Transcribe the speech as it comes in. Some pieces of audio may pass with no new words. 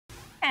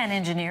An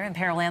engineer in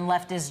Pearland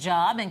left his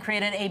job and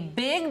created a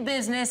big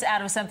business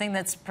out of something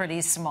that's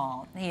pretty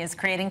small. He is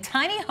creating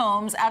tiny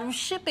homes out of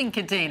shipping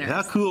containers.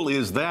 How cool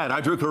is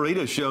that? Drew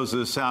Carita shows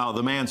us how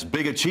the man's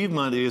big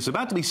achievement is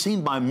about to be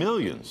seen by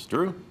millions.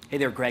 Drew? Hey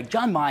there, Greg.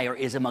 Jon Meier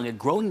is among a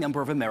growing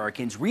number of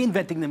Americans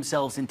reinventing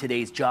themselves in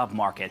today's job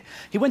market.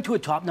 He went to a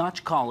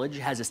top-notch college,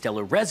 has a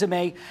stellar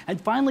resume, and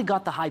finally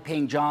got the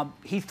high-paying job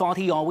he thought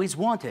he always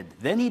wanted.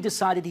 Then he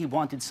decided he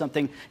wanted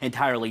something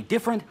entirely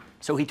different,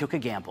 so he took a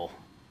gamble.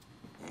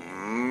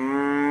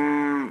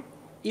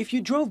 If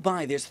you drove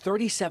by this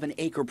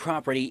 37-acre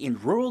property in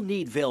rural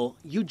NEEDVILLE,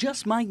 you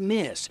just might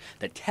miss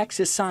the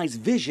Texas-sized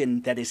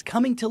vision that is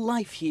coming to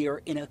life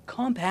here in a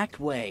compact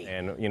way.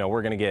 And, you know,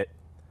 we're going to get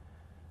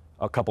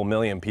a couple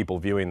million people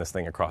viewing this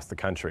thing across the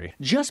country.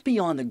 Just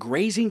beyond the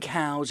grazing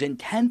cows and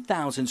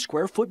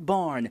 10,000-square-foot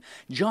barn,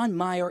 Jon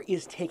Meier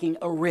is taking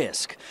a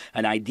risk,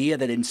 an idea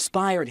that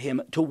inspired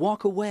him to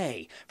walk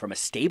away from a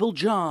stable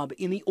job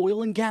in the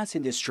oil and gas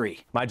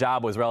industry. My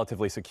job was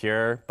relatively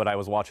secure, but I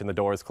was watching the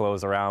doors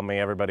close around me.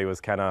 Everybody was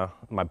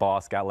my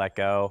boss got let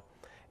go,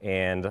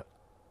 and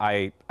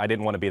I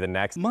didn't want to be the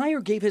next. Meier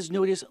gave his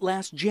notice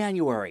last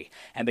January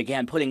and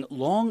began putting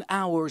long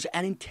hours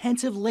and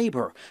intensive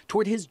labor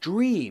toward his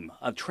dream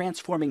of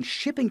transforming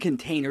shipping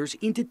containers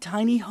into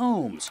tiny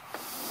homes.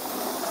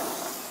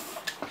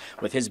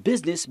 With his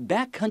business,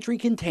 Backcountry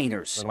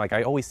Containers. And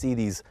I always see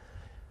these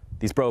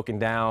broken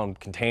down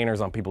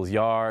containers on people's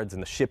yards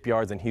and the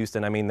shipyards in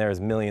Houston. I mean, there's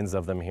millions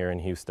of them here in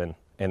Houston,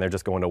 and they're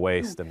just going to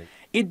waste.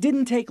 It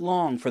didn't take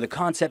long for the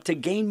concept to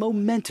gain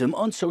momentum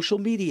on social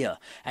media.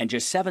 And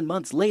just 7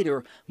 months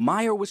later,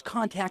 Meier was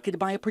contacted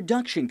by a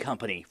production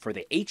company for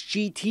the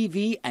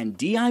HGTV and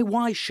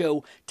DIY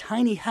show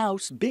Tiny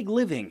House, Big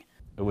Living.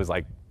 It was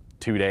like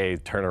 2 days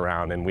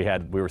turnaround, and we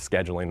were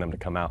scheduling them to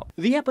come out.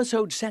 The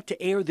episode set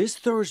to air this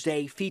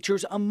Thursday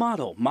features a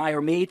model Meier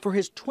made for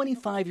his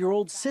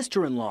 25-year-old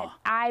sister-in-law.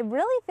 I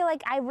really feel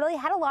like I really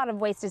had a lot of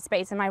wasted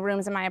space in my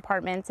rooms, in my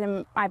apartments,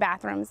 in my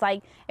bathrooms.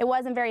 Like, it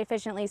wasn't very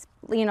efficiently,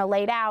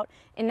 laid out.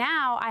 And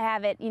now I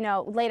have it,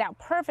 laid out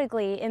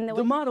perfectly in the...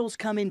 The models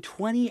come in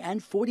 20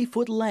 and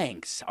 40-foot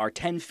lengths, are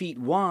 10 feet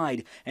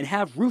wide, and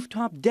have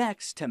rooftop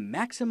decks to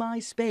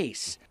maximize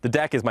space. The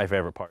deck is my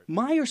favorite part.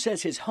 Meier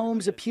says his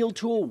homes appeal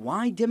to a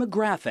wide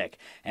demographic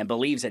and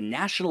believes a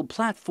national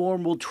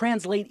platform will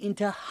translate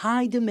into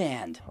high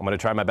demand. I'm going to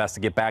try my best to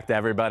get back to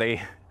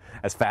everybody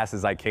as fast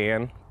as I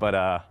can,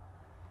 but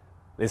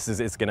it's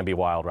going to be a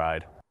wild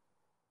ride.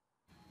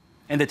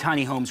 And the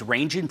tiny homes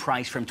range in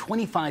price from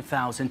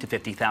 $25,000 to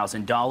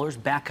 $50,000.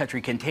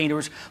 Backcountry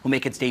Containers will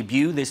make its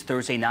debut this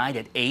Thursday night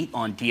at 8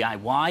 on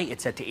DIY.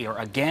 It's set to air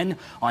again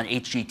on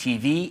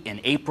HGTV in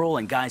April.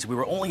 And guys, we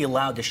were only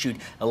allowed to shoot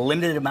a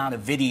limited amount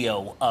of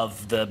video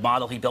of the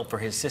model he built for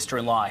his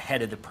sister-in-law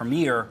ahead of the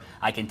premiere.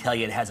 I can tell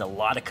you it has a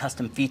lot of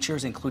custom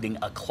features, including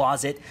a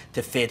closet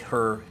to fit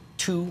her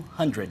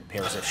 200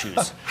 pairs of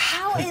shoes.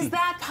 How is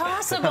that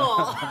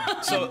possible?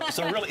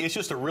 So really, it's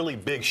just a really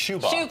big shoe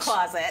box. Shoe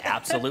closet.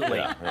 Absolutely,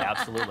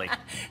 absolutely.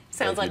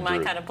 Sounds like my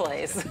kind of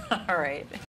place. All right.